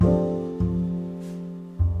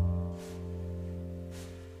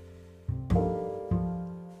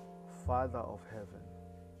Father of heaven,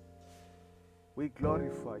 we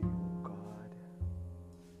glorify you, God.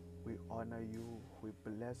 We honor you. We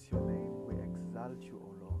bless your name. We exalt you,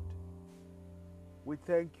 O Lord. We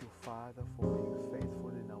thank you, Father, for being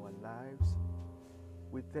faithful in our lives.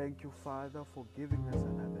 We thank you, Father, for giving us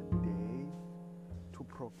another day to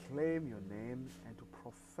proclaim your name and to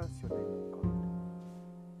profess your name, O God.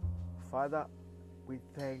 Father, we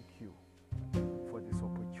thank you for this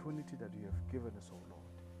opportunity that you have given us, O Lord,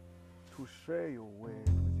 to share your word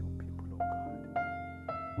with your people, O God.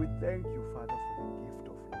 We thank you, Father, for the gift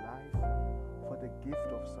of life, for the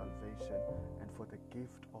gift of salvation, and for the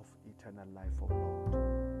gift of eternal life, O Lord.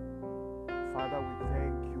 Father, we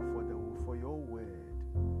thank you for your word.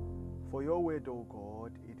 For your word, O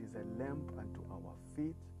God, it is a lamp unto our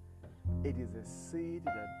feet. It is a seed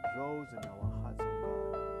that grows in our hearts, O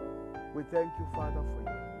God. We thank you, Father, for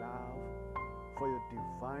your love, for your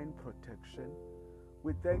divine protection.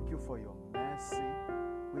 We thank you for your mercy.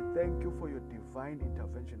 We thank you for your divine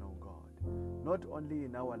intervention, O God, not only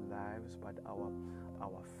in our lives, but our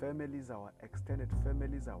families, our extended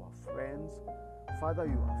families, our friends. Father,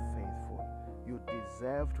 you are faithful. You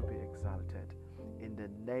deserve to be exalted. In the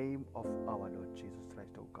name of our Lord Jesus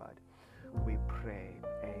Christ, O God, we pray.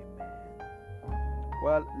 Amen.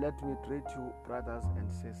 Well, let me greet you, brothers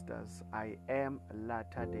and sisters. I am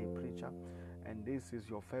Latter-day Preacher, and this is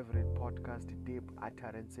your favorite podcast, Deep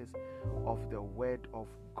Utterances of the Word of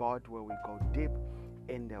God, where we go deep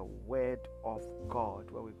in the Word of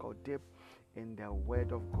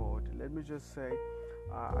God, Let me just say,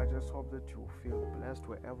 I just hope that you feel blessed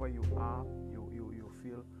wherever you are. You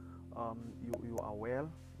feel you are well.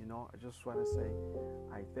 I just want to say,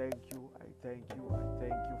 I thank you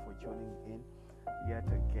for tuning in yet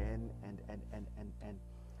again and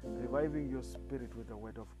reviving your spirit with the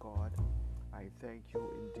Word of God. I thank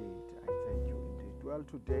you indeed. Well,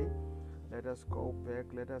 today, let us go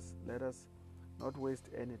back. Let us not waste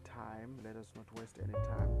any time.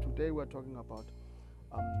 Today, we're talking about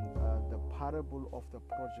the parable of the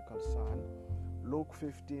prodigal son. Luke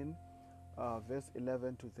 15, verse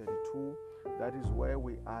 11 to 32. That is where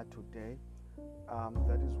we are today.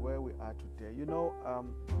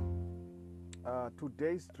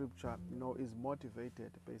 Today's scripture, is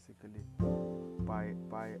motivated basically by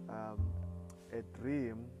a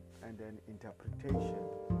dream and an interpretation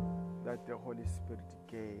that the Holy Spirit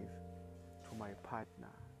gave to my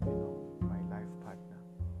partner, my life partner.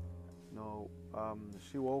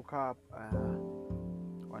 She woke up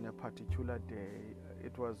on a particular day.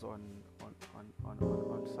 It was on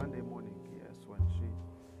Sunday morning, yes, when she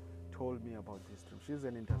told me about this dream. She's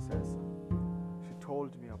an intercessor. She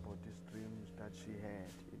told me about this dream that she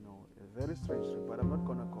had, a very strange dream, but I'm not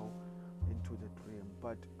going to go into the dream,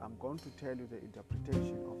 but I'm going to tell you the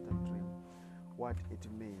interpretation of the dream, what it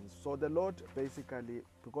means. So the Lord basically,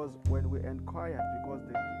 because when we inquire, because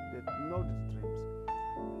they know these dreams,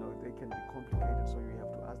 they can be complicated, so you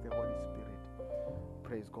have to ask the Holy Spirit,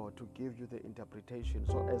 praise God, to give you the interpretation.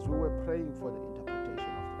 So as we were praying for the interpretation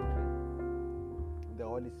of the dream, the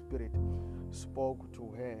Holy Spirit spoke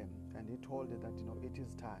to her, and he told her that, it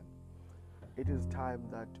is time. It is time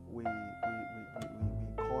that we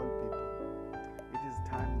call people. It is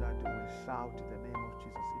time that we shout the name of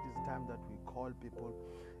Jesus. It is time that we call people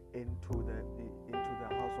into the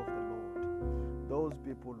house of the Lord. Those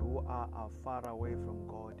people who are far away from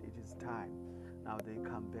God, it is time now they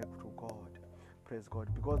come back to God. Praise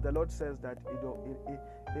God. Because the Lord says that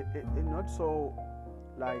it not so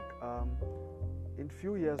like in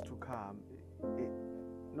few years to come,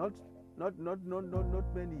 not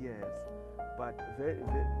many years, but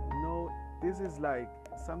this is like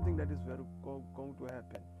something that is very going to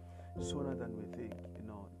happen sooner than we think.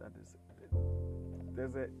 That is,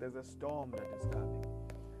 there's a storm that is coming.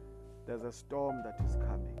 There's a storm that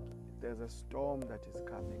is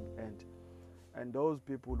coming, and those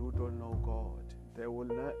people who don't know God, they will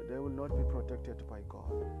not be protected by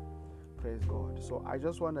God. Praise God. So I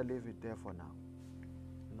just want to leave it there for now.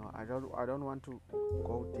 I don't want to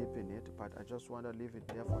go deep in it, but I just want to leave it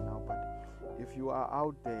there for now. But if you are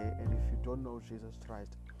out there and if you don't know Jesus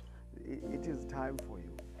Christ, it is time for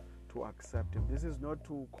you to accept Him. This is not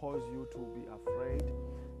to cause you to be afraid.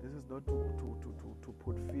 This is not to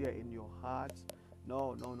put fear in your hearts.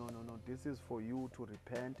 No. This is for you to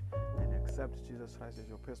repent and accept Jesus Christ as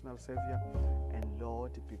your personal Savior and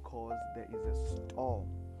Lord, because there is a storm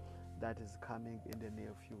that is coming in the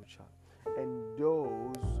near future. And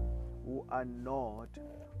those who are not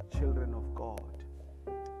children of God,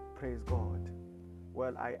 praise God,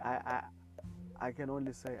 well, I can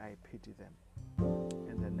only say I pity them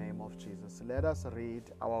in the name of of Jesus. Let us read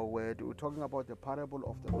our word. We're talking about the parable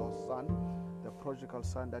of the lost son, the prodigal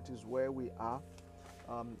son. That is where we are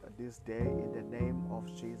this day in the name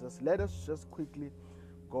of Jesus. Let us just quickly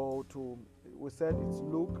go to, we said it's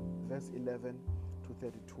Luke verse 11 to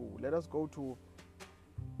 32. Let us go to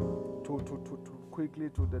quickly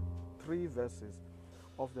to the 3 verses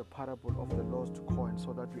of the parable of the lost coin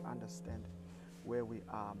so that we understand where we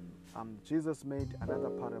are. Jesus made another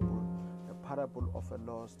parable, the parable of a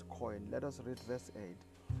lost coin. Let us read verse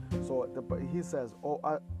 8. So he says,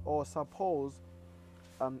 or suppose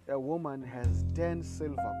a woman has 10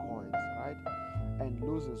 silver coins, right, and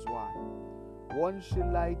loses one. Won't she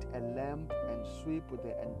light a lamp and sweep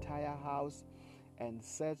the entire house and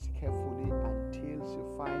search carefully until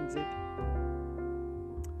she finds it?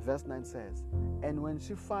 Verse 9 says, and when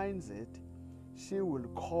she finds it, she will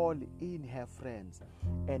call in her friends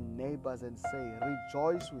and neighbors and say,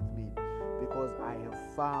 rejoice with me, because I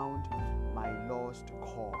have found my lost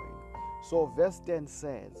coin. So verse 10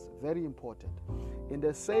 says, very important, in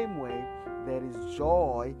the same way, there is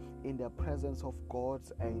joy in the presence of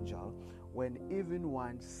God's angel when even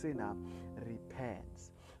one sinner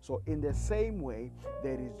repents. So in the same way,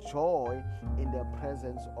 there is joy in the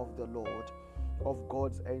presence of the Lord, of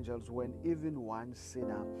God's angels, when even one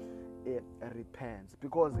sinner repents.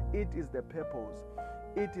 Because it is the purpose,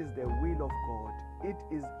 it is the will of God, it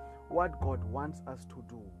is what God wants us to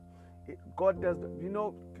do. God does,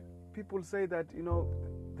 people say that,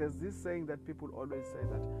 there's this saying that people always say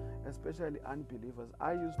that, especially unbelievers.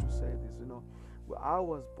 I used to say this, I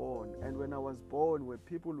was born, and when I was born, where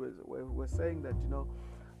people were saying that,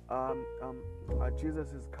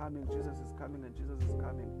 Jesus is coming, and Jesus is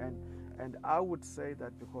coming, and I would say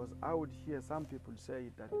that because I would hear some people say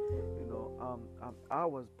that, I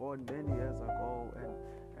was born many years ago,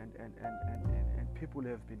 and people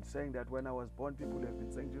have been saying that when I was born, people have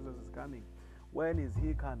been saying Jesus is coming. When is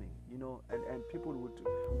he coming? And people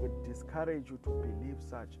would discourage you to believe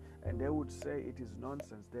such, and they would say it is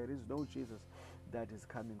nonsense. There is no Jesus that is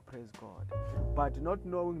coming, praise God. But not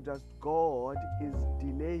knowing that God is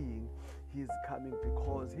delaying his coming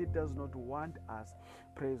because he does not want us,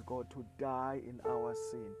 praise God, to die in our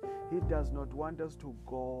sin. He does not want us to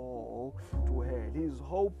go to hell. He's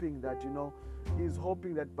hoping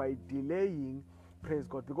that by delaying, praise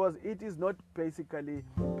God, because it is not basically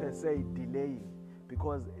per se delaying,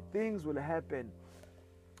 because things will happen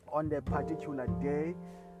on the particular day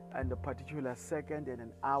and the particular second and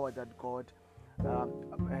an hour that God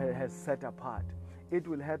has set apart. It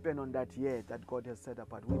will happen on that year that God has set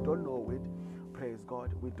apart. We don't know it, praise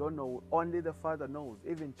God. We don't know. Only the Father knows.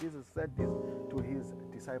 Even Jesus said this to his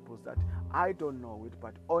disciples, that I don't know it,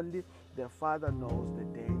 but only the Father knows the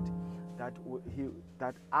date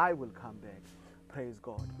that I will come back. Praise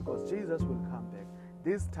God, because Jesus will come back,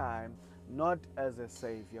 this time not as a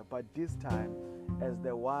savior, but this time as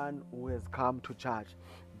the one who has come to judge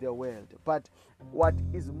the world. But what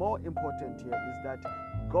is more important here is that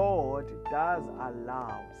God does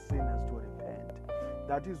allow sinners to repent.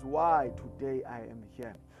 That is why today I am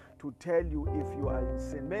here to tell you, if you are in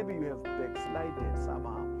sin, maybe you have backslided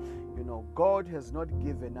somehow, God has not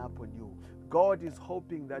given up on you. God is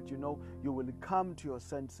hoping that you will come to your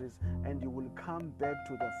senses and you will come back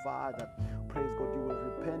to the Father. Praise God. You will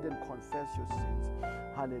repent and confess your sins.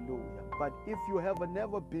 Hallelujah. But if you have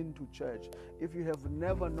never been to church, if you have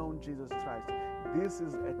never known Jesus Christ, this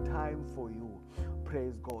is a time for you,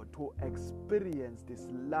 praise God, to experience this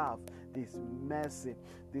love, this mercy,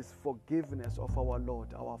 this forgiveness of our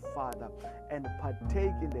Lord, our Father, and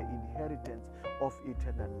partake in the inheritance of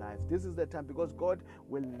eternal life. This is the time, because God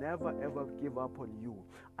will never ever give up on you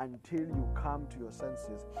until you come to your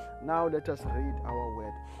senses. Now let us read our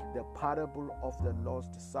word, the parable of the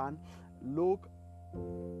lost son, Luke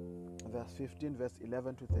verse 15, verse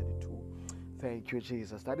 11 to 32. Thank you,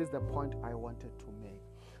 Jesus. That is the point I wanted to make,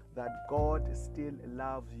 that God still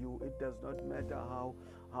loves you. It does not matter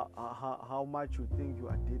how much you think you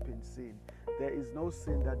are deep in sin. There is no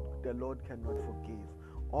sin that the Lord cannot forgive.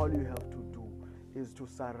 All you have to do is to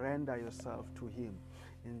surrender yourself to him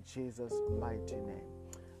in Jesus' mighty name.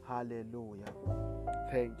 Hallelujah.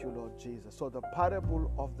 Thank you, Lord Jesus. So the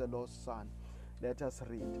parable of the lost son, let us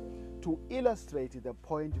read. To illustrate the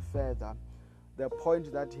point further, the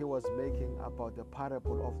point that he was making about the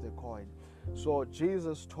parable of the coin. So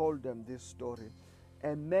Jesus told them this story.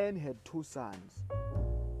 A man had 2 sons.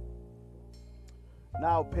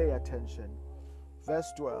 Now pay attention.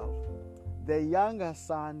 Verse 12. The younger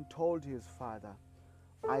son told his father,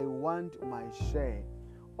 I want my share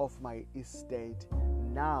of my estate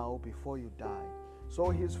now before you die. So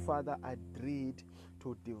his father agreed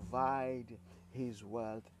to divide his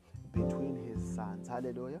wealth between his sons.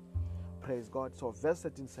 Hallelujah. Praise God. So verse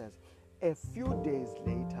 13 says, a few days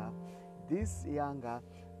later, this younger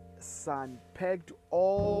son packed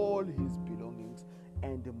all his belongings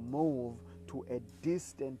and moved to a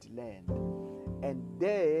distant land. And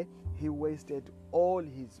there he wasted all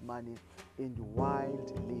his money in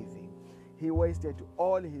wild living. He wasted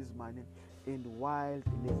all his money in wild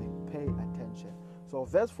living. Pay attention. So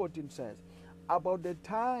verse 14 says, about the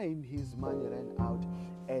time his money ran out,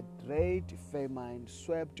 a great famine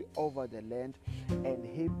swept over the land, and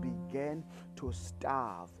he began to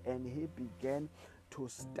starve.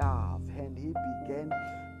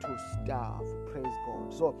 Praise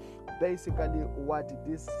God. So basically what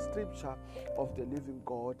this scripture of the living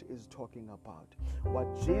God is talking about, what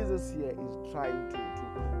Jesus here is trying to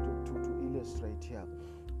illustrate here,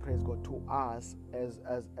 praise God, to us as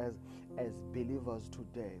believers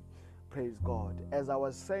today. Praise God. As I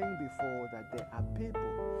was saying before, that there are people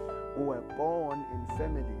who were born in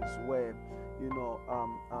families where,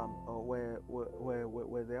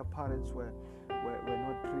 where their parents were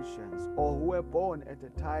not Christians, or who were born at a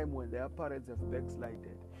time when their parents have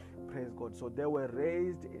backslided. Praise God. So they were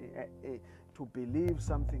raised to believe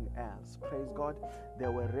something else. Praise God. They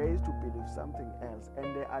were raised to believe something else.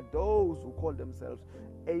 And there are those who call themselves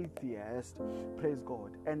atheists. Praise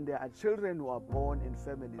God. And there are children who are born in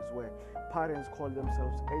families where parents call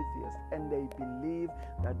themselves atheists, and they believe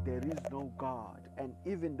that there is no God. And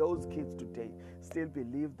even those kids today still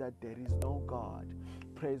believe that there is no God.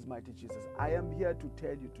 Praise mighty Jesus. I am here to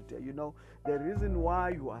tell you today, the reason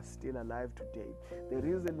why you are still alive today, the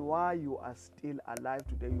reason why you are still alive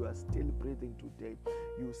today, you are still breathing today,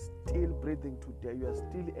 you are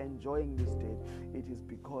still enjoying this day, it is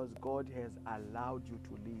because God has allowed you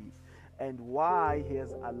to live. And why he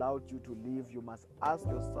has allowed you to live, you must ask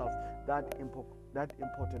yourself that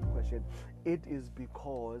important question. It is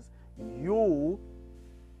because you,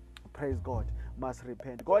 praise God, must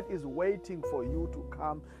repent. God is waiting for you to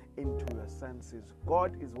come into your senses.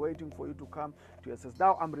 God is waiting for you to come to your senses.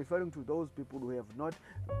 Now I'm referring to those people who have not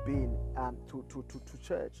been to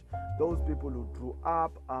church, those people who grew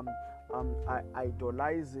up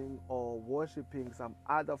idolizing or worshiping some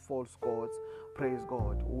other false gods. Praise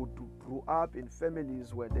God. Who grew up in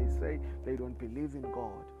families where they say they don't believe in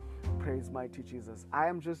God. Praise mighty Jesus. I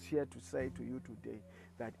am just here to say to you today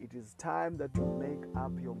that it is time that you make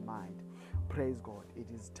up your mind. Praise God. It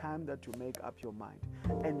is time that you make up your mind.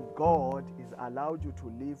 And God is allowed you to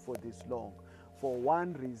live for this long for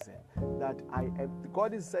one reason, that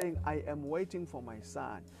God is saying, I am waiting for my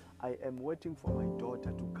son, I am waiting for my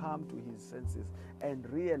daughter to come to his senses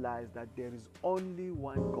and realize that there is only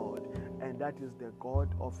one God, and that is the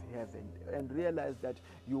God of heaven, and realize that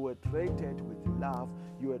you were created with love,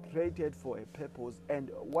 you were created for a purpose, and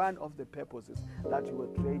one of the purposes that you were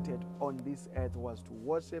created on this earth was to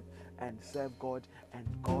worship and serve God, and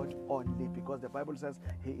God only, because the Bible says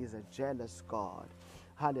he is a jealous God.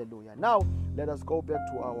 Hallelujah. Now, let us go back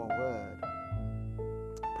to our word.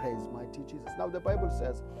 Praise mighty Jesus. Now, the Bible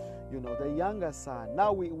says, the younger son.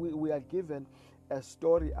 Now, we are given a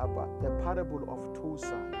story about the parable of two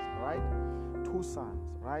sons, right? Two sons.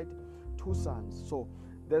 So,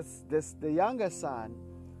 the younger son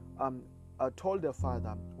told the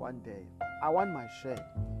father one day, I want my share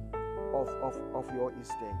of your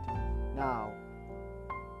estate now,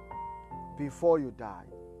 before you die.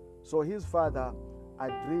 So, his father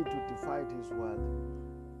agreed to divide his wealth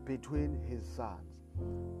between his sons.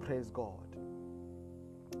 Praise God.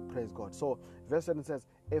 Praise God. So verse 7 says,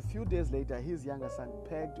 a few days later, his younger son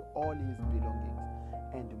packed all his belongings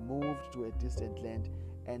and moved to a distant land,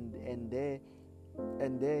 and there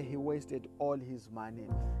he wasted all his money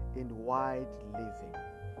in wild living.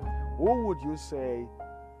 Who would you say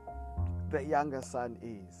the younger son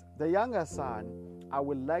is? The younger son, I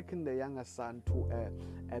will liken the younger son to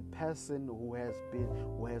a person who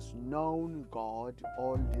has known God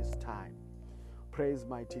all this time. Praise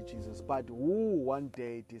mighty Jesus. But who one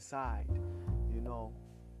day decide,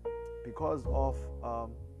 because of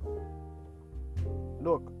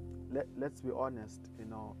look, let's be honest,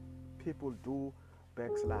 people do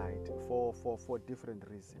backslide for different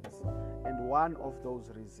reasons, and one of those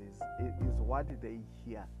reasons is what they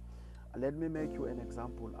hear. Let me make you an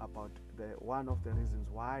example about one of the reasons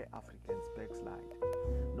why Africans backslide.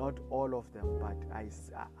 Not all of them, but I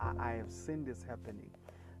have seen this happening,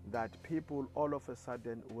 that people all of a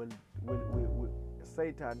sudden will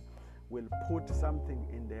Satan will put something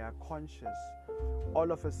in their conscience.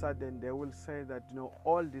 All of a sudden they will say that,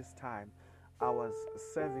 all this time I was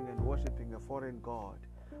serving and worshiping a foreign god,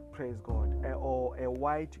 praise God, or a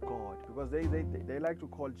white god, because they like to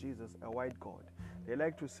call Jesus a white god. They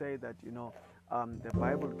like to say that, the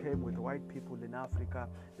Bible came with white people in Africa.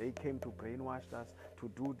 They came to brainwash us, to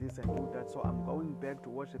do this and do that. So I'm going back to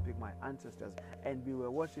worshiping my ancestors. And we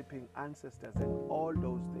were worshiping ancestors and all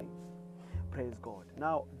those things. Praise God.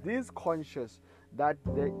 Now, this conscious that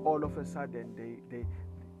they all of a sudden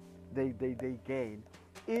they gain,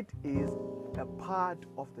 it is a part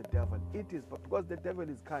of the devil. It is, but because the devil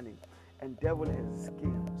is cunning and devil has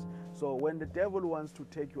schemes. So when the devil wants to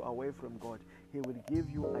take you away from God, he will give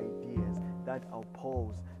you ideas that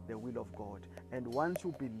oppose the will of God. And once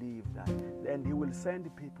you believe that, then he will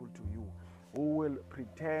send people to you who will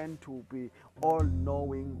pretend to be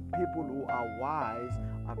all-knowing, people who are wise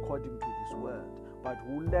according to this world, but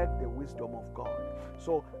who lack the wisdom of God.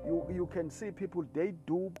 So you can see people, they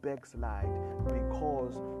do backslide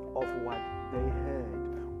because of what they heard.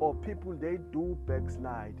 Or people, they do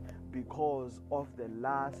backslide because of the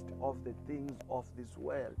lust of the things of this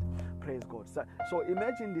world. Praise God. So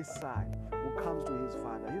imagine this son who comes to his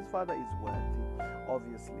father. His father is wealthy,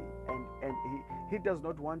 obviously, and he does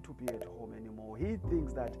not want to be at home anymore. He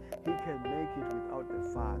thinks that he can make it without the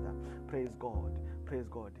father. Praise God. Praise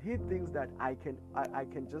God. He thinks that I can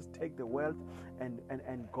just take the wealth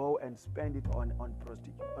and go and spend it on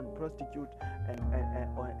prostitute and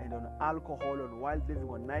on alcohol, on wild living,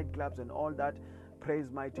 on nightclubs and all that.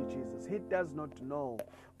 Praise mighty Jesus. He does not know,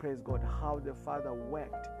 praise God, how the father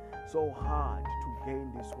worked so hard to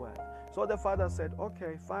gain this wealth. So the father said,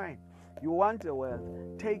 okay, fine. You want the wealth,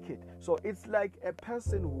 take it. So it's like a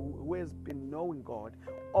person who has been knowing God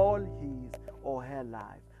all his or her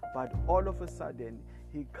life, but all of a sudden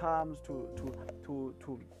he comes to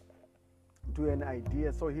an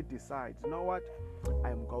idea. So he decides, you know what,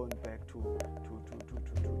 I'm going back to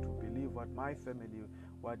believe what my family,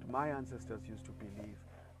 what my ancestors used to believe.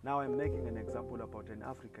 Now I'm making an example about an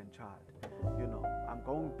African child. I'm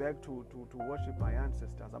going back to worship my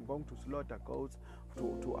ancestors. I'm going to slaughter goats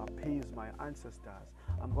to appease my ancestors.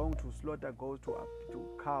 I'm going to slaughter goats to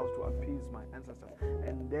cows to appease my ancestors.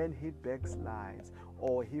 And then he backslides,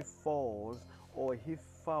 or he falls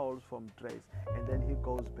from grace, and then he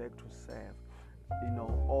goes back to serve.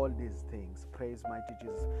 All these things, praise mighty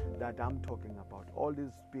Jesus, that I'm talking about, all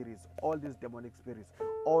these spirits, all these demonic spirits,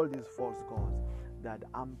 all these false gods that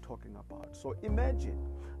I'm talking about. So imagine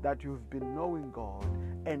that you've been knowing God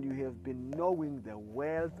and you have been knowing the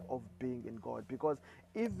wealth of being in God, because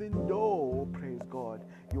even though, praise God,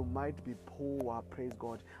 you might be poor, praise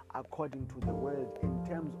God, according to the world in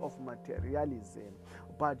terms of materialism,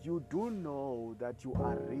 but you do know that you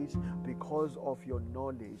are rich because of your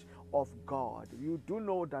knowledge of God. You do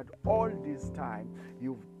know that all this time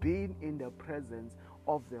you've been in the presence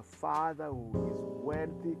of the Father who is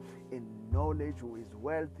wealthy in knowledge, who is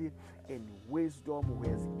wealthy in wisdom, who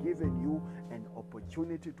has given you an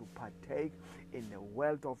opportunity to partake in the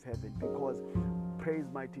wealth of heaven. Because, praise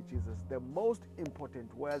mighty Jesus, the most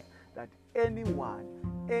important wealth that anyone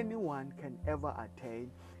can ever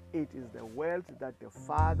attain, it is the wealth that the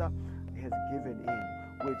Father has given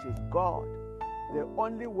him, which is God. The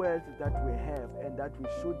only wealth that we have and that we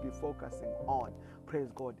should be focusing on,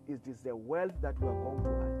 praise God, is the wealth that we are going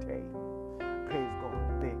to attain. Praise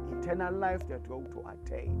God. The eternal life that we're going to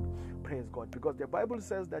attain. Praise God. Because the Bible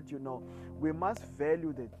says that, we must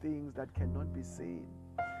value the things that cannot be seen.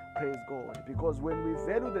 Praise God. Because when we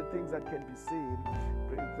value the things that can be seen,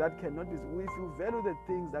 that cannot be seen, if you value the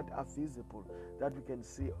things that are visible, that we can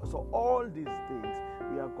see, so all these things,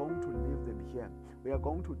 we are going to leave them here. We are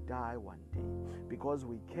going to die one day, because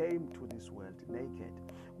we came to this world naked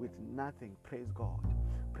with nothing. Praise God.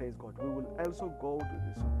 Praise God. We will also go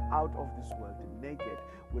out of this world naked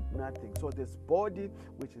with nothing. So this body,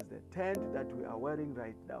 which is the tent that we are wearing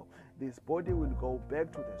right now, this body will go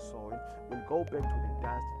back to the soil, will go back to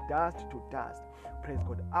the dust to dust. Praise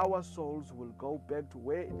God. Our souls will go back to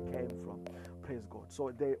where it came from. Praise God.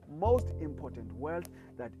 So the most important wealth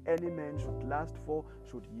that any man should lust for,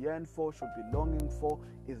 should yearn for, should be longing for,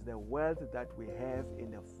 is the wealth that we have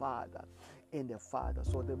in the Father. In the Father.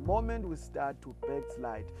 So the moment we start to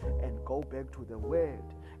backslide and go back to the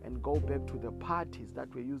world and go back to the parties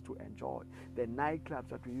that we used to enjoy, the nightclubs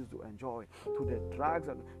that we used to enjoy, to the drugs,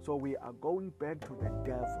 so we are going back to the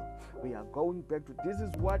devil. We are going back to, this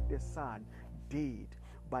is what the son did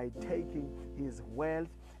by taking his wealth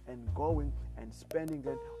and going and spending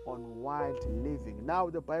it on wild living. Now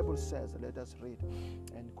the Bible says, let us read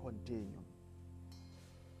and continue.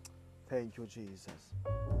 Thank you, Jesus.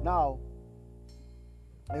 Now,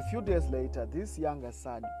 a few days later, this younger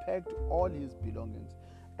son packed all his belongings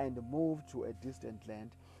and moved to a distant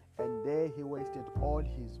land, and there he wasted all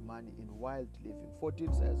his money in wild living.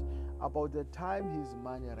 14 says, about the time his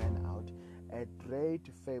money ran out a great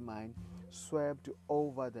famine swept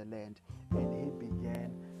over the land, and he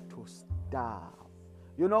began to starve.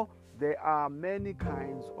 You know, there are many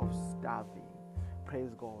kinds of starving.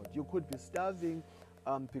 Praise God. You could be starving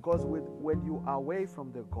because when you are away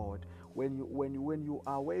from the God, when you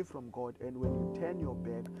are away from God, and when you turn your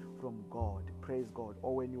back from God, praise God,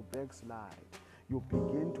 or when you backslide, you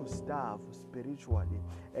begin to starve spiritually,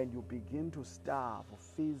 and you begin to starve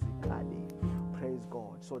physically. Praise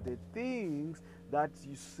God. So the things that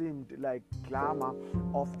you seemed like glamour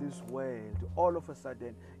of this world, all of a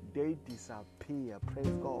sudden they disappear.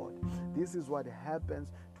 Praise God. This is what happens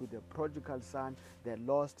to the prodigal son, the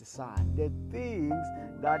lost son. The things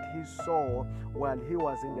that he saw while he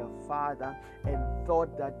was in the Father and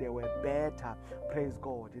thought that they were better, praise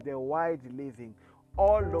God, the wide living,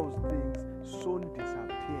 all those things soon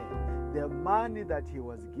disappeared. The money that he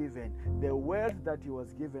was given, the wealth that he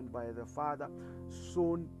was given by the Father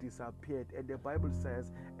soon disappeared. And the Bible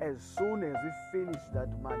says, as soon as he finished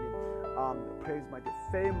that money, praise my God,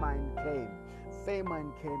 famine came.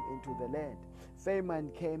 Famine came into the land.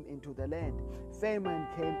 Famine came into the land. Famine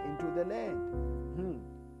came into the land.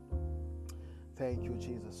 Thank you,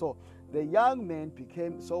 Jesus. So the young man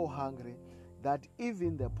became so hungry that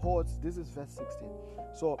even the pots, this is verse 16.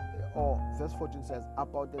 So, or verse 14 says,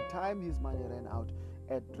 about the time his money ran out,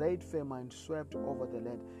 a great famine swept over the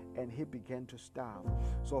land, and he began to starve.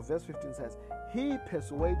 So verse 15 says, he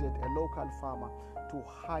persuaded a local farmer to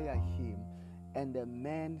hire him, and the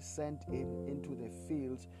man sent him into the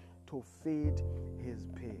fields to feed his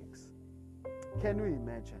pigs. Can you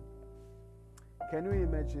imagine? Can you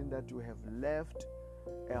imagine that you have left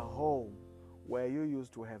a home where you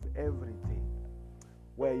used to have everything,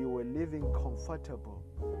 where you were living comfortable,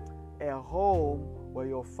 a home where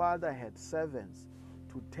your father had servants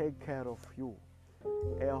to take care of you,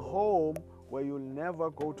 a home where you'll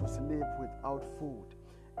never go to sleep without food,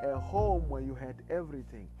 a home where you had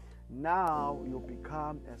everything. Now you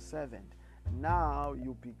become a servant. Now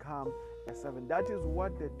you become a servant. That is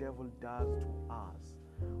what the devil does to us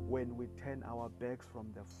when we turn our backs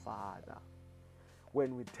from the Father,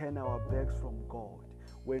 when we turn our backs from God,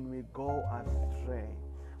 when we go astray.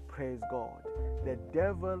 Praise God. The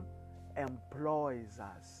devil employs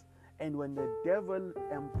us. And when the devil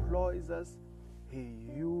employs us, he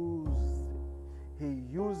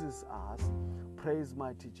uses us, praise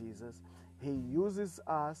mighty Jesus. He uses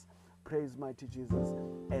us, praise mighty Jesus,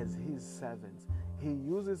 as his servants. He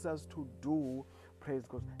uses us to do, praise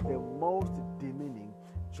God, the most demeaning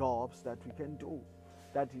jobs that we can do,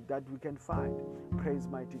 that we can find. Praise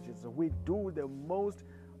mighty Jesus. We do the most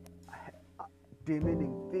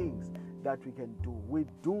demeaning things that we can do. We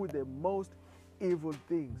do the most evil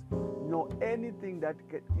things. Anything that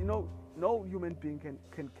can, no human being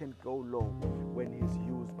can go low when he's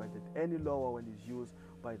used by any lower when he's used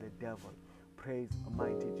by the devil. Praise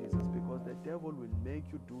mighty Jesus, because the devil will make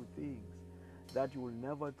you do things that you will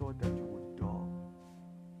never thought that you would do.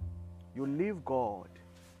 You leave God,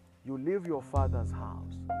 you leave your father's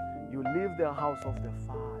house, you leave the house of the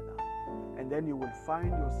Father, and then you will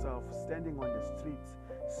find yourself standing on the streets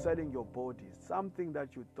selling your body, something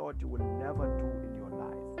that you thought you will never do in your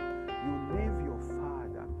life. You leave your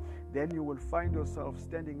Father, then you will find yourself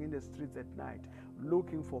standing in the streets at night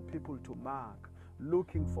looking for people to mark,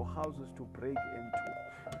 looking for houses to break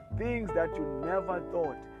into, things that you never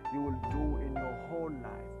thought you will do in your whole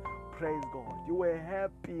life. Praise God. You were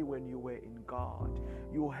happy when you were in God.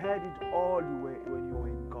 You had it all when you were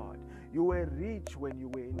in God. You were rich when you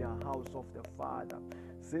were in the house of the Father.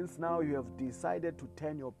 Since now you have decided to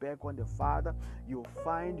turn your back on the Father, you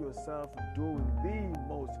find yourself doing the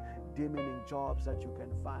most demeaning jobs that you can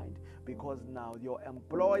find, because now your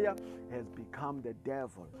employer has become the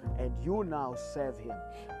devil and you now serve him.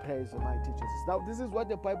 Praise the mighty Jesus. Now this is what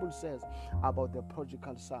the Bible says about the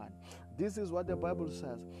prodigal son. This is what the Bible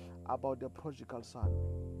says about the prodigal son.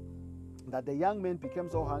 That the young man became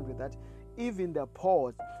so hungry that even the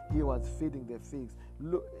pots he was feeding the pigs.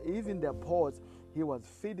 Even the pots he was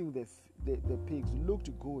feeding the pigs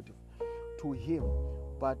looked good to him,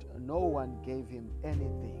 but no one gave him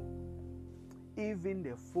anything. Even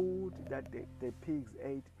the food that the pigs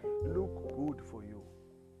ate looked good for you.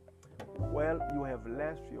 Well, you have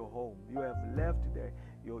left your home. You have left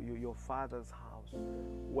your father's house,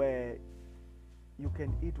 where you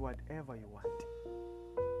can eat whatever you want.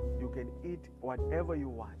 You can eat whatever you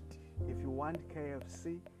want. If you want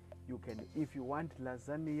KFC, you can. If you want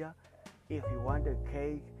lasagna, if you want a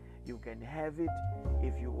cake, you can have it.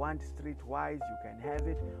 If you want streetwise, you can have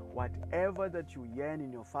it. Whatever that you yearn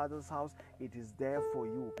in your Father's house, it is there for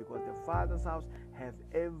you, because the Father's house have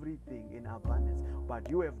everything in abundance. But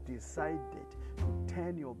you have decided to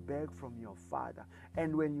turn your back from your Father.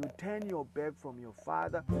 And when you turn your back from your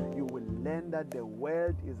Father, you will learn that the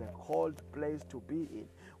world is a cold place to be in.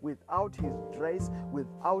 Without His grace,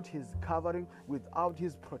 without His covering, without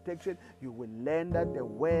His protection, you will learn that the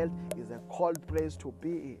world is a cold place to be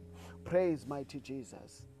in. Praise mighty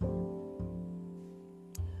Jesus.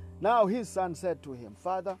 Now his son said to him,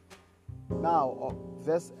 Father, now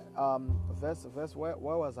verse where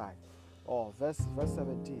was I? Verse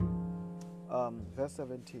 17. Verse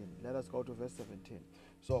 17. Let us go to verse 17.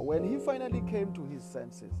 So when he finally came to his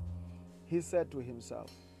senses, he said to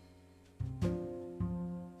himself,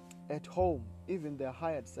 at home, even the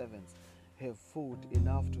hired servants have food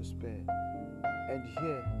enough to spare, and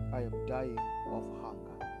here I am dying of hunger.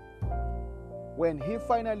 When he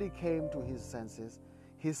finally came to his senses,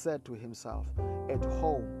 he said to himself, at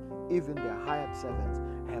home, even the hired servants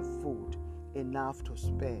have food enough to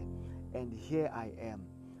spare, and here I am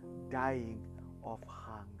dying of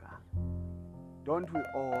hunger. Don't we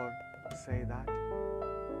all say that?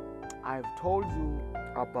 I've told you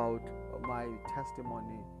about my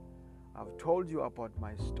testimony. I've told you about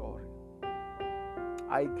my story.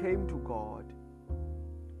 I came to God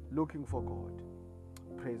looking for God.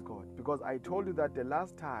 Praise God. Because I told you that the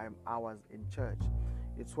last time I was in church,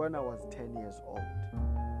 it's when I was 10 years old.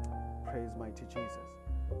 Praise mighty Jesus.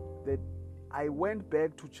 I went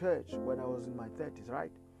back to church when I was in my 30s,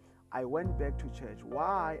 right? I went back to church.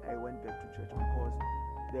 Why I went back to church? Because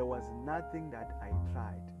there was nothing that I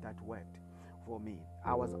tried that worked for me.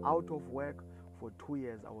 I was out of work for 2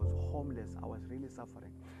 years. I was homeless. I was really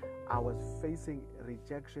suffering. I was facing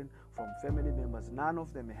rejection from family members. None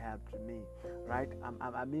of them helped me, right?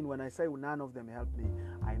 I mean, when I say none of them helped me,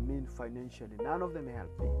 I mean financially. None of them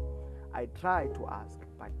helped me. I tried to ask,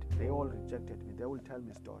 but they all rejected me. They will tell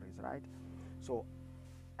me stories, right? So,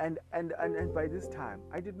 and by this time,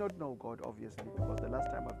 I did not know God, obviously, because the last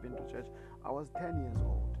time I've been to church, I was 10 years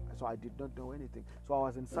old. So I did not know anything. So I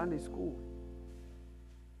was in Sunday school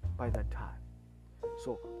by that time.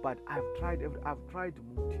 So, but I've tried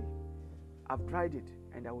Muti. I've tried it,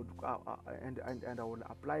 and I would and I would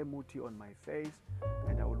apply Muti on my face,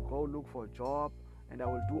 and I would go look for a job, and I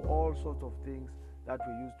will do all sorts of things that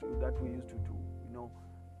we used to do. You know,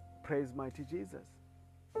 praise mighty Jesus.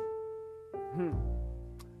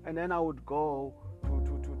 And then I would go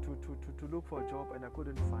to look for a job, and I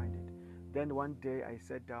couldn't find it. Then one day I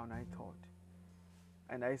sat down, I thought.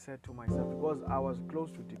 And I said to myself, because I was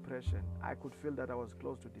close to depression, I could feel that I was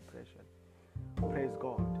close to depression. Praise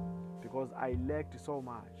God. Because I lacked so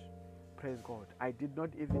much. Praise God. I did not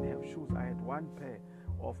even have shoes. I had one pair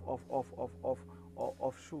of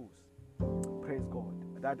shoes. Praise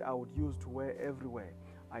God. That I would use to wear everywhere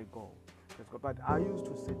I go. Praise God. But I used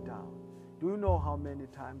to sit down. Do you know how many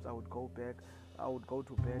times I would go back? I would go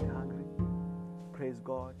to bed hungry. Praise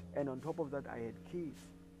God. And on top of that, I had kids.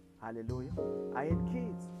 Hallelujah. I had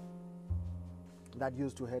kids. That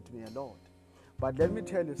used to hurt me a lot. But let me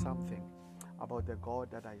tell you something about the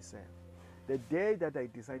God that I serve. The day that I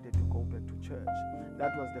decided to go back to church,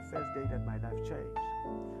 that was the first day that my life changed.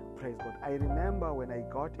 Praise God. I remember when I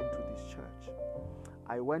got into this church,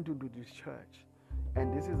 I went into this church,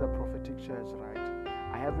 and this is a prophetic church, right?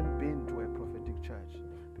 I haven't been to a prophetic church,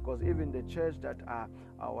 because even the church that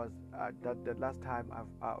the last time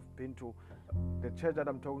I've been to, the church that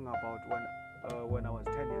I'm talking about when I was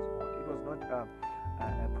 10 years old, it was not a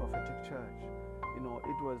prophetic church. You know,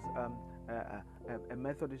 it was a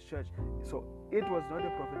Methodist church. So it was not a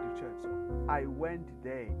prophetic church. So I went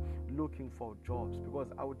there looking for jobs,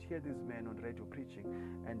 because I would hear these men on radio preaching,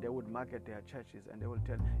 and they would market their churches, and they would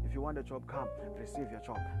tell, if you want a job, come, receive your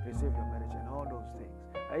job, receive your marriage, and all those things.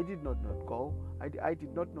 I did not go. I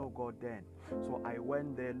did not know God then. So I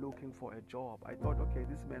went there looking for a job. I thought, okay,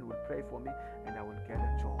 this man will pray for me and I will get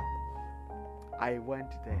a job. I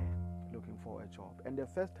went there looking for a job. And the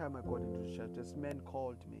first time I got into church, this man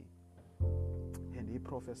called me and he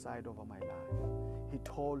prophesied over my life. He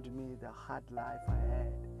told me the hard life I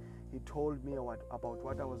had. He told me about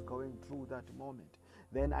what I was going through that moment.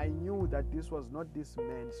 Then I knew that this was not this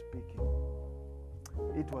man speaking.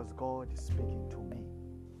 It was God speaking to me.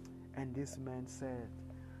 And this man said,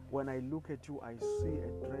 when I look at you, I see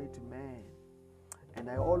a great man. And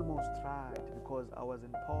I almost tried, because I was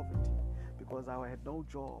in poverty, because I had no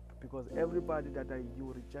job, because everybody that I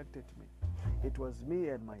knew rejected me. It was me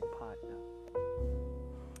and my partner.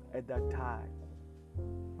 At that time,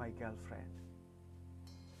 my girlfriend.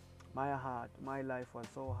 My life was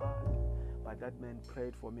so hard. But that man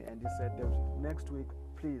prayed for me and he said, next week,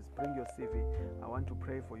 please bring your CV. I want to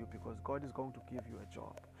pray for you because God is going to give you a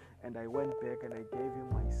job. And I went back and I gave him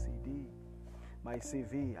my CV.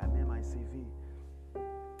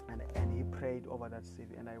 And he prayed over that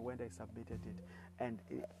CV. And I went, I submitted it. And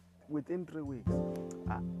within 3 weeks,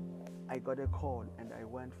 I got a call and I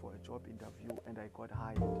went for a job interview and I got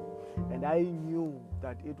hired. And I knew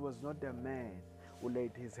that it was not the man who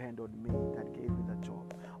laid his hand on me that gave me the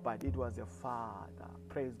job, but it was a Father.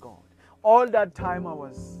 Praise God. All that time I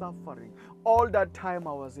was suffering. All that time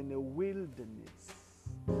I was in a wilderness.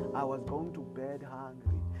 I was going to bed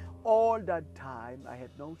hungry. All that time I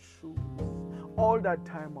had no shoes. All that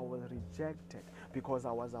time I was rejected because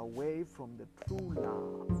I was away from the true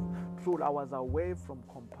love. I was away from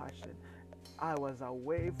compassion. I was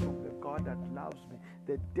away from the God that loves me.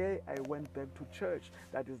 The day I went back to church,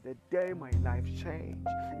 that is the day my life changed.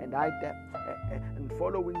 And in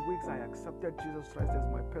following weeks, I accepted Jesus Christ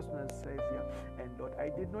as my personal Savior. And Lord, I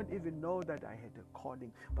did not even know that I had a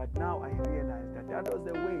calling. But now I realize that was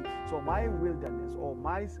the way. So my wilderness or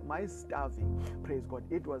my starving, praise God,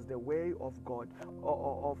 it was the way of God,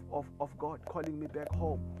 of God calling me back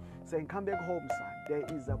home. Saying, come back home, son. There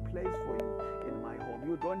is a place for you in my home.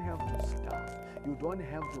 You don't have to starve. You don't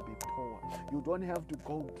have to be poor. You don't have to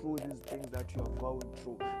go through these things that you are going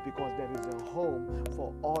through, because there is a home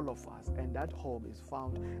for all of us, and that home is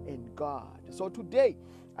found in God. So today,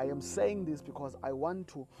 I am saying this because I want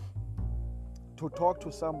to talk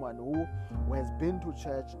to someone who has been to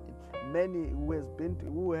church. Many who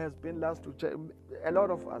has been last to church. A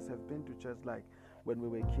lot of us have been to church like when we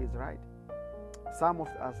were kids, right? Some of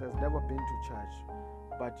us has never been to church,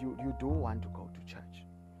 but you do want to go to church,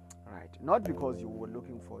 right? Not because you were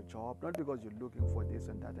looking for a job, not because you're looking for this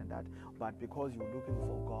and that, but because you're looking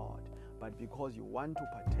for God, but because you want to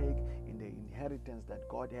partake in the inheritance that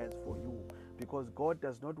God has for you, because God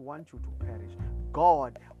does not want you to perish.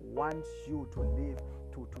 God wants you to live,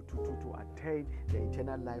 to attain the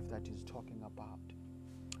eternal life that He's talking about.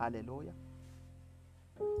 Hallelujah.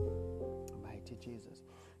 Mighty Jesus.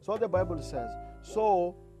 So the Bible says,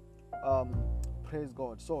 praise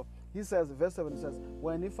God. So he says, verse 7 says,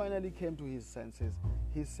 when he finally came to his senses,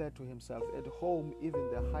 he said to himself, at home even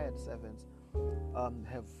the hired servants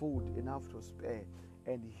have food enough to spare,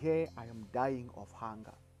 and here I am dying of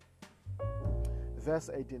hunger. Verse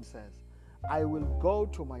 18 says, I will go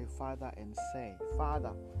to my father and say,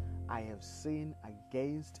 Father, I have sinned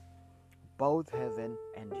against both heaven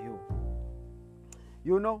and you.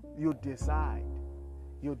 You know, you decide.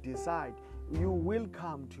 You will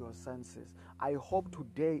come to your senses. I hope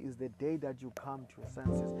today is the day that you come to your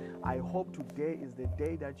senses. I hope today is the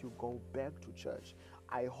day that you go back to church.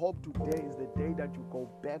 I hope today is the day that you go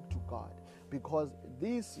back to God. Because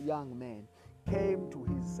this young man came to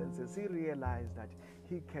his senses. He realized that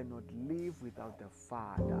he cannot live without the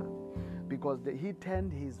Father. Because he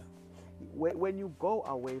turned his... When you go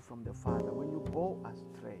away from the Father, when you go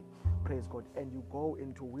astray, praise God, and you go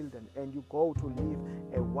into wilderness, and you go to live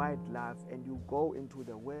a wide life, and you go into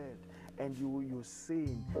the world, and you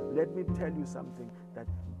sin, let me tell you something, that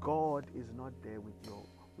God is not there with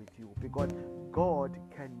you, because God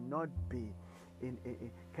cannot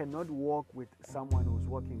walk with someone who's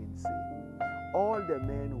walking in sin. All the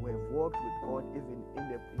men who have walked with God, even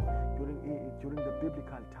during the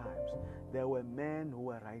biblical times, there were men who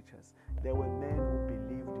were righteous. There were men who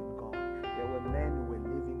believed in God. There were men who were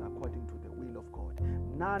living according to the will of God.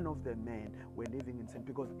 None of the men were living in sin,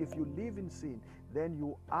 because if you live in sin, then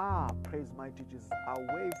you are, praise mighty Jesus,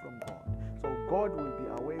 away from God. So God will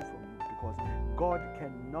be away from you, because God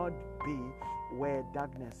cannot be where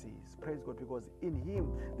darkness is. Praise God, because in Him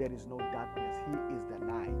there is no darkness. He is the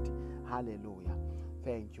light. Hallelujah.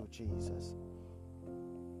 Thank you, Jesus.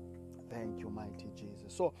 Thank you, mighty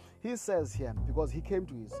Jesus. So he says here, because he came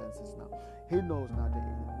to his senses now, he knows now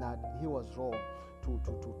that he was wrong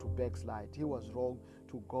to backslide. He was wrong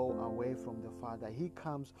to go away from the Father. He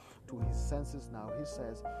comes to his senses now. He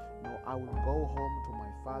says, no, I will go home to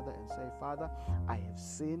my Father and say, Father, I have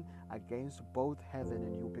sinned against both heaven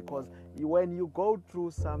and you. Because when you go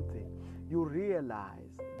through something, you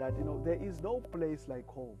realize that there is no place like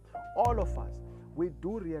home. All of us, we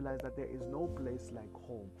do realize that there is no place like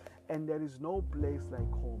home. And there is no place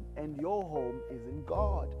like home. And your home is in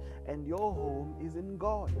God. And your home is in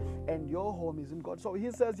God. And your home is in God. So he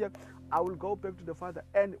says here, I will go back to the Father.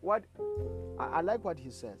 And what I like what he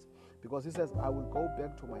says. Because he says, I will go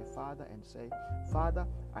back to my Father and say, Father,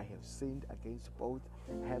 I have sinned against both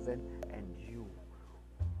heaven and you.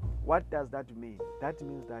 What does that mean? That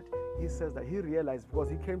means that he says that he realized, because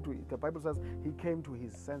the Bible says he came to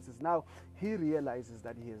his senses. Now he realizes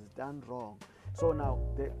that he has done wrong. So now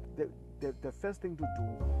the first thing to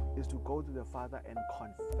do is to go to the Father and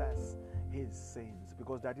confess his sins,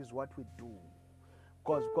 because that is what we do.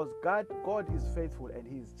 Because God is faithful and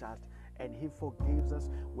he is just, and he forgives us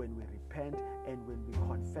when we repent and when we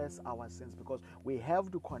confess our sins, because we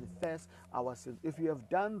have to confess our sins. If you have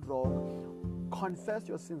done wrong, confess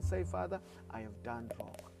your sins. Say, Father, I have done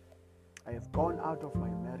wrong. I have gone out of my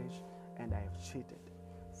marriage and I have cheated.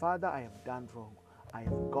 Father, I have done wrong. I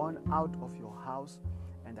have gone out of your house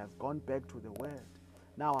and I've gone back to the world.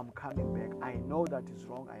 Now I'm coming back. I know that is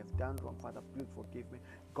wrong. I have done wrong. Father, please forgive me.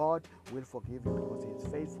 God will forgive you because he is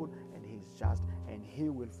faithful and he is just, and he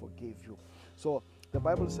will forgive you. So the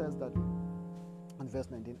Bible says that in verse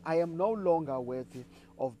 19, I am no longer worthy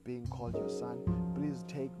of being called your son. Please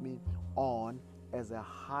take me on as a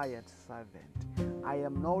hired servant. I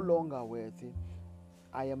am no longer worthy.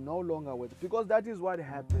 I am no longer worthy. Because that is what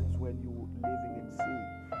happens when you living in sin.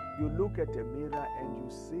 You look at a mirror and you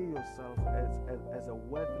see yourself as a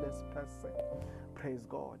worthless person. Praise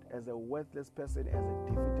God. As a worthless person, as a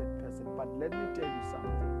defeated person. But let me tell you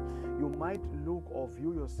something. You might look or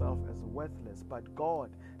view yourself as worthless, but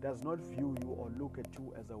God does not view you or look at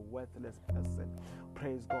you as a worthless person.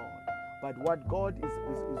 Praise God. But what God is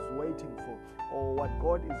waiting for, or what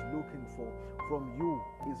God is looking for from you,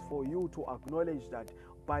 is for you to acknowledge that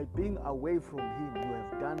by being away from him, you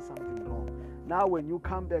have done something wrong. Now when you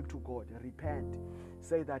come back to God, repent.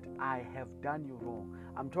 Say that I have done you wrong.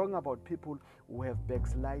 I'm talking about people who have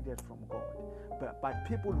backslided from God. But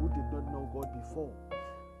people who did not know God before.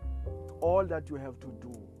 All that you have to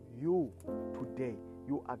do, you today,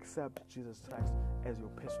 you accept Jesus Christ as your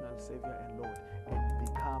personal Savior and Lord and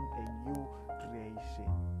become a new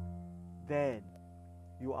creation. Then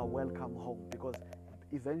you are welcome home, because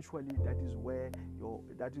eventually that is where you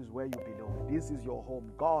belong. This is your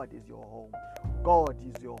home. God is your home. God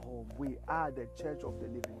is your home. We are the church of the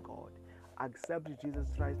living God. Accept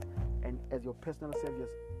Jesus Christ and as your personal Savior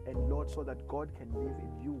and Lord, so that God can live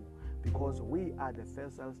in you, because we are the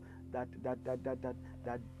vessels that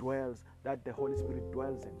the Holy Spirit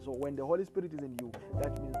dwells in. So when the Holy Spirit is in you,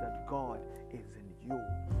 that means that God is in you.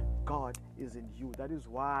 God is in you. That is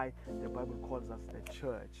why the Bible calls us the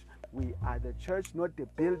church. We are the church, not the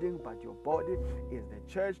building, but your body is the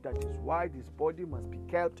church. That is why this body must be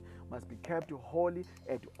kept holy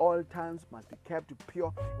at all times, must be kept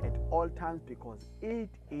pure at all times, because it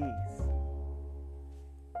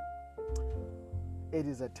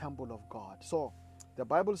is a temple of God. So the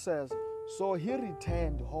Bible says, so he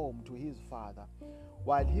returned home to his father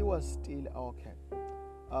while he was still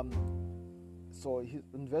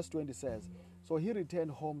in verse 20 says, so he returned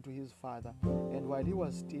home to his father, and while he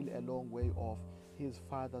was still a long way off, his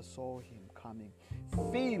father saw him coming.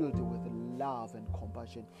 Filled with love and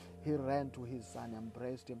compassion, he ran to his son,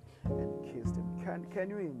 embraced him, and kissed him. Can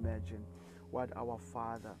you imagine how our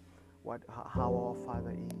Father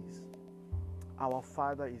is? Our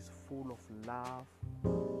Father is full of love.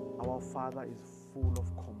 Our Father is full of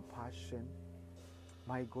compassion.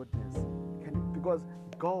 My goodness. Because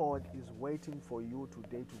God is waiting for you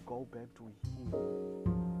today to go back to him.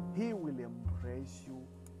 He will embrace you.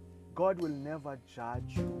 God will never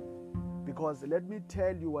judge you. Because let me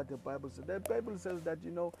tell you what the Bible says. The Bible says that,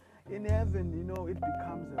 in heaven, it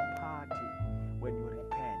becomes a party when you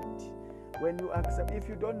repent. When you accept, if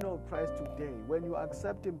you don't know Christ today, when you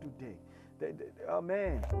accept him today,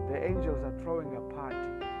 the angels are throwing a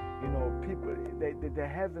party. People, the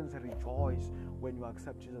heavens rejoice when you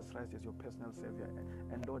accept Jesus Christ as your personal Savior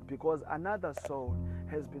and Lord, because another soul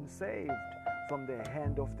has been saved from the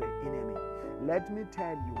hand of the enemy. Let me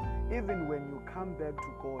tell you, even when you come back to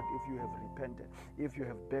God, if you have repented, if you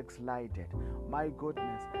have backslided, my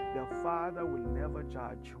goodness, the Father will never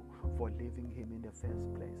judge you for leaving him in the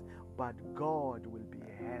first place. But God will be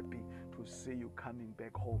happy to see you coming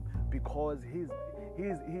back home, because his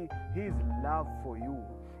love for you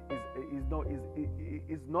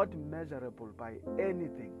is not measurable by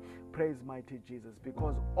anything. Praise mighty Jesus,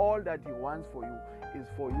 because all that he wants for you is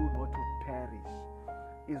for you not to perish.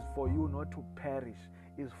 Is for you not to perish.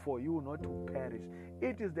 Is for you not to perish.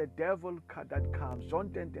 It is the devil that comes. John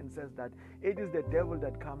 10:10 says that it is the devil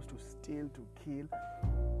that comes to steal, to kill,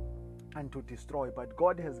 and to destroy. But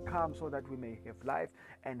God has come so that we may have life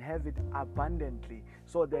and have it abundantly.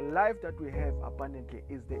 So the life that we have abundantly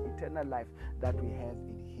is the eternal life that we have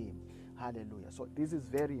in him. Hallelujah. So this is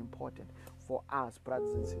very important for us,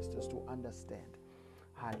 brothers and sisters, to understand.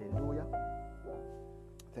 Hallelujah.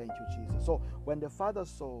 Thank you, Jesus. So when the Father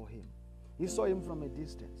saw him, He saw him from a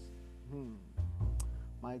distance.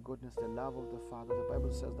 My goodness, the love of the Father. The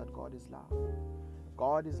Bible says that God is love.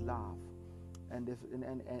 God is love. And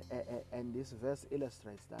this verse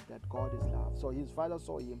illustrates that God is love. So his father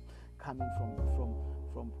saw him coming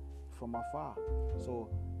from afar. So,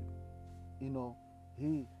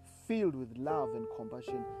 he, filled with love and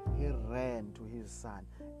compassion, he ran to his son,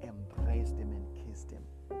 embraced him and kissed him.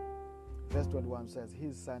 Verse 21 says,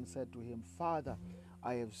 his son said to him, Father,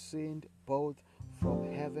 I have sinned both from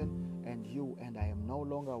heaven and you, and I am no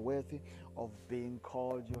longer worthy of being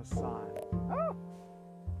called your son.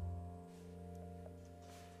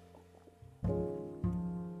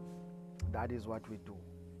 That is what we do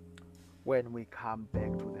when we come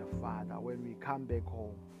back to the Father. When we come back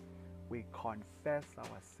home, we confess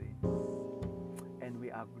our sins and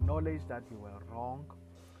we acknowledge that we were wrong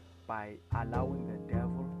by allowing the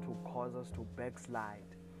devil to cause us to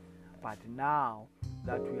backslide. But now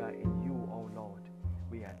that we are in you, O Lord,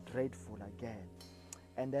 we are grateful again.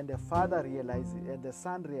 And then the father realizes, and the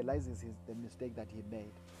son realizes the mistake that he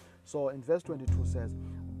made. So in verse 22 says,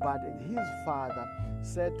 but his father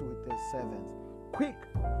said to the servants, quick,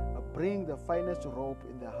 bring the finest robe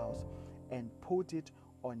in the house and put it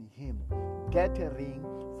on him. Get a ring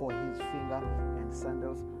for his finger and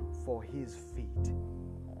sandals for his feet.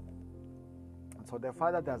 And so the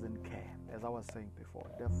father doesn't care, as I was saying before.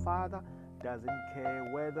 The father doesn't care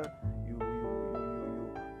whether you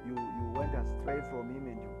went astray from him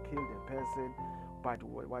and you killed a person. But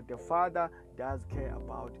what the Father does care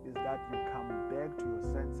about is that you come back to your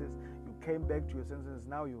senses. You came back to your senses.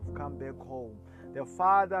 Now you've come back home. The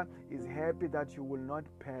Father is happy that you will not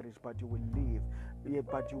perish, but you will live,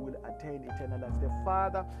 but you will attain eternal life. The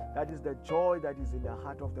Father, that is the joy that is in the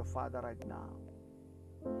heart of the Father right now.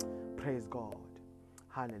 Praise God.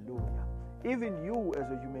 Hallelujah. Even you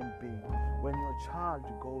as a human being, when your child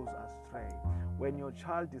goes astray, when your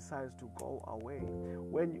child decides to go away,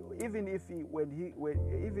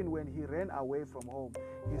 even when he ran away from home,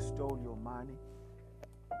 he stole your money.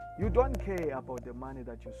 You don't care about the money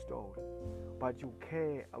that you stole, but you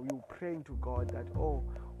praying to God that, oh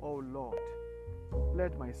Lord,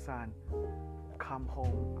 let my son come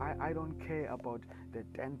home. I don't care about the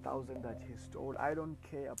 10,000 that he stole. I don't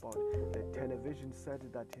care about the television set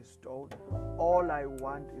that he stole. All I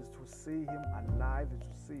want is to see him alive, is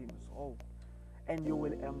to see him home. And you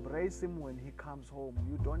will embrace him when he comes home.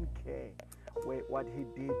 You don't care what he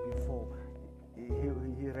did before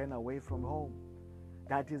he ran away from home.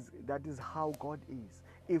 That is how God is.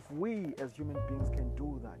 If we as human beings can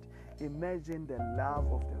do that, imagine the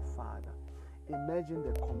love of the Father. Imagine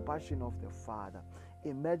the compassion of the Father.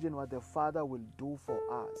 Imagine what the Father will do for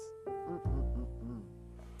us.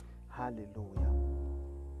 Hallelujah.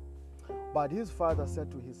 But his father said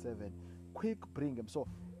to his servant, quick, bring him. So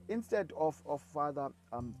instead of Father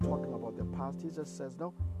talking about the past, he just says,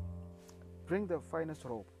 no, bring the finest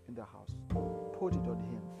robe in the house. Put it on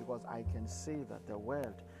him, because I can see that the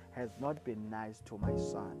world has not been nice to my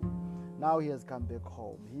son. Now he has come back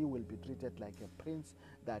home. He will be treated like a prince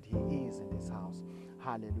that he is in this house.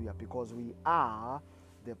 Hallelujah. Because we are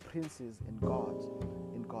the princes in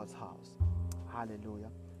God's house.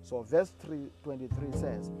 Hallelujah. So verse 23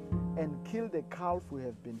 says, and kill the calf we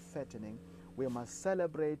have been fattening. We must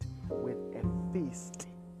celebrate with a feast.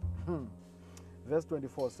 Verse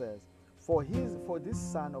 24 says, for this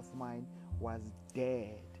son of mine was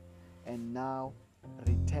dead and now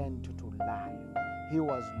returned to life. He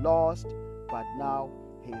was lost, but now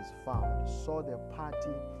he is found. So the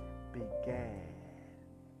party began.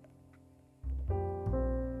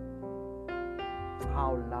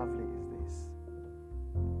 How lovely is this?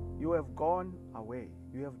 You have gone away.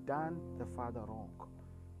 You have done the Father wrong.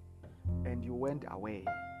 And you went away.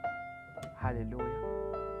 Hallelujah.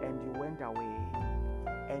 And you went away.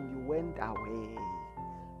 And you went away.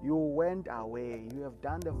 You went away. You have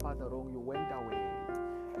done the Father wrong. You went away.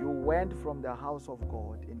 You went from the house of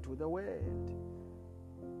God into the world.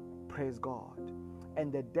 Praise God.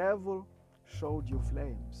 And the devil showed you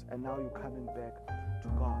flames, and now you're coming back to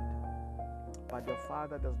God. But the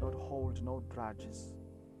Father does not hold no grudges.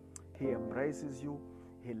 He embraces you.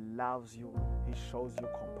 He loves you. He shows you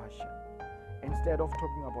compassion. Instead of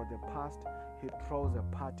talking about the past, he throws a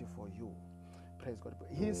party for you. Praise God.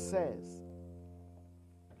 He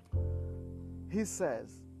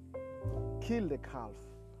says, kill the calf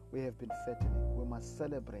we have been fattening. We must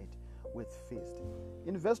celebrate with feast.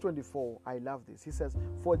 In verse 24, I love this. He says,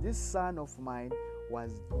 for this son of mine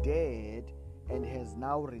was dead and has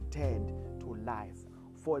now returned to life.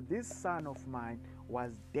 For this son of mine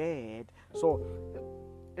was dead. So,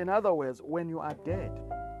 in other words, when you are dead,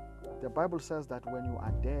 the Bible says that when you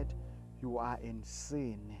are dead, You are in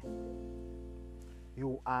sin.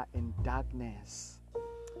 You are in darkness.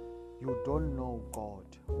 You don't know God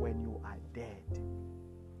when you are dead.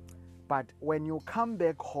 But when you come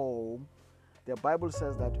back home, the Bible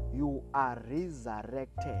says that you are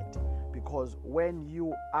resurrected, because when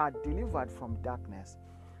you are delivered from darkness,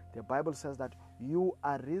 the Bible says that you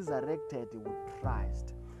are resurrected with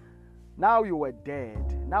Christ. Now you were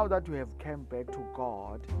dead. Now that you have come back to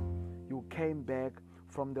God, you came back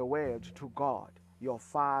from the world to God, your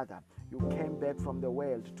Father. You came back from the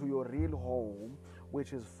world to your real home,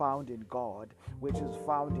 which is found in God, which is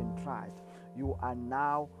found in Christ. You are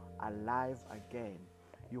now alive again.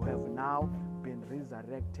 You have now been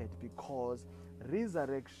resurrected, because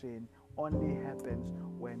resurrection only happens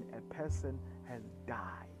when a person has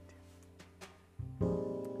died.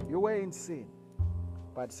 You were in sin,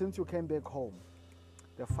 but since you came back home,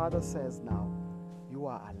 the Father says now, you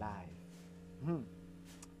are alive.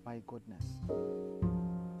 My goodness.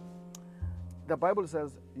 The Bible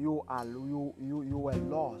says you were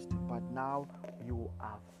lost, but now you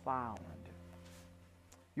are found.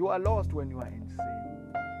 You are lost when you are in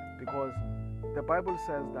sin, because the Bible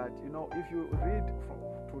says that, if you read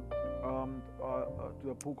to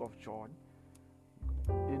the book of John,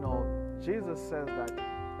 Jesus says that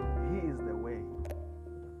He is the way.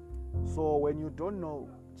 So when you don't know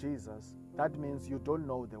Jesus, that means you don't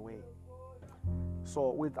know the way.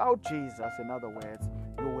 So without Jesus, in other words,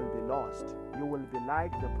 you will be lost. You will be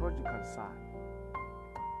like the prodigal son.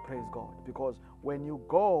 Praise God. Because when you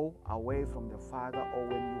go away from the Father, or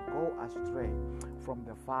when you go astray from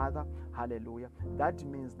the Father, hallelujah, that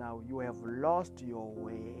means now you have lost your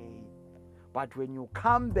way. But when you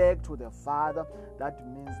come back to the Father, that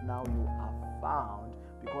means now you are found,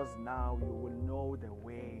 because now you will know the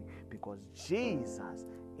way, because Jesus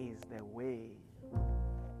is the way.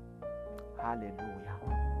 Hallelujah.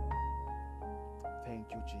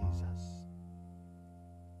 Thank you, Jesus.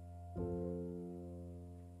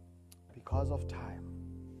 Because of time,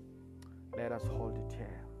 let us hold it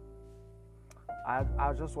here.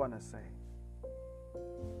 I just want to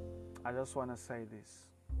say this.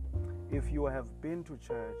 If you have been to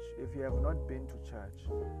church, if you have not been to church,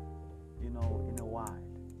 in a while,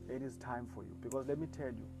 it is time for you. Because let me tell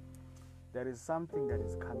you, there is something that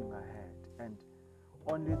is coming ahead, and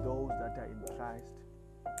only those that are in Christ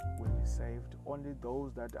will be saved. Only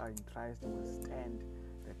those that are in Christ will stand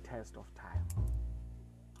the test of time.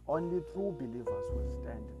 Only true believers will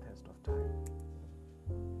stand the test of time.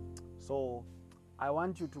 So I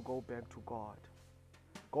want you to go back to God.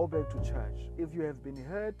 Go back to church. If you have been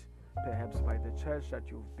hurt, perhaps by the church that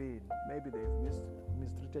you've been, maybe they've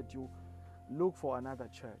mistreated you, look for another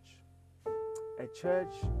church. A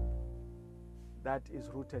church that is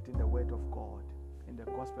rooted in the Word of God, in the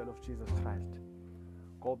gospel of Jesus Christ.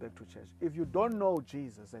 Go back to church. If you don't know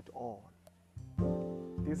Jesus at all,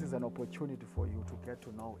 this is an opportunity for you to get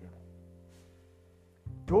to know Him.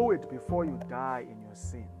 Do it before you die in your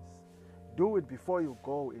sins. Do it before you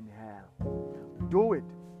go in hell. Do it.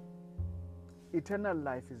 Eternal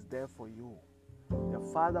life is there for you. The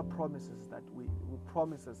Father promises that we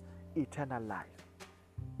promises eternal life.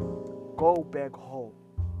 Go back home.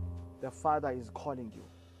 The Father is calling you.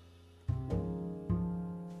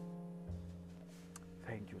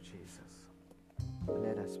 Thank you, Jesus.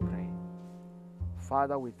 Let us pray.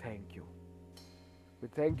 Father, we thank you. We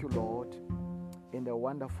thank you, Lord, in the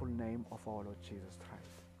wonderful name of our Lord Jesus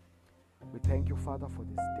Christ. We thank you, Father, for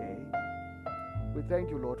this day. We thank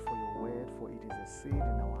you, Lord, for your word, for it is a seed in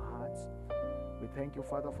our hearts. We thank you,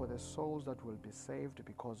 Father, for the souls that will be saved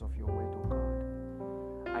because of your word, O God.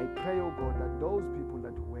 I pray, O God, that those people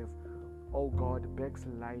that who have, O God,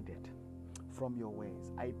 backslided from your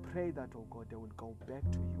ways, I pray that, O God, they will go back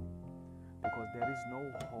to you, because there is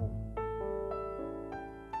no home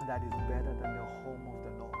that is better than the home of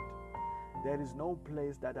the Lord. There is no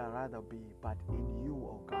place that I'd rather be but in you,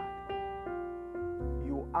 O God.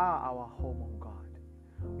 You are our home, O God.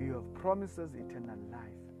 You have promised us eternal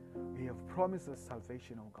life. You have promised us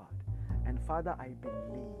salvation, O God. And Father, I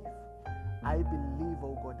believe,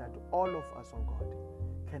 O God, that all of us, O God,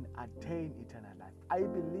 can attain eternal life. I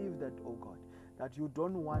believe that, O God, that you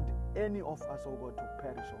don't want any of us, O God, to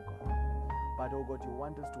perish, O God. But, O God, you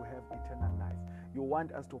want us to have eternal life. You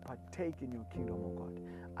want us to partake in your kingdom, O God.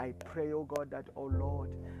 I pray, O God, that, O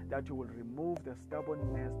Lord, that you will remove the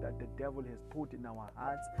stubbornness that the devil has put in our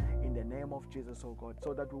hearts in the name of Jesus, O God,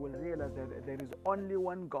 so that we will realize that there is only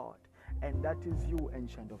one God, and that is you,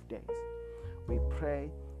 Ancient of Days. We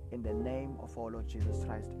pray in the name of our Lord Jesus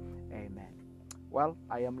Christ. Amen. Well,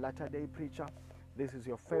 I am Latter-day Preacher. This is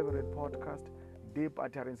your favorite podcast, Deep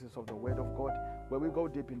Utterances of the Word of God. when we go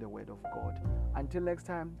deep in the Word of God. Until next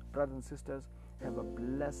time, brothers and sisters, have a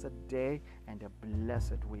blessed day and a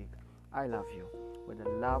blessed week. I love you with the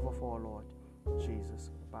love of our Lord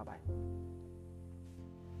Jesus. Bye-bye.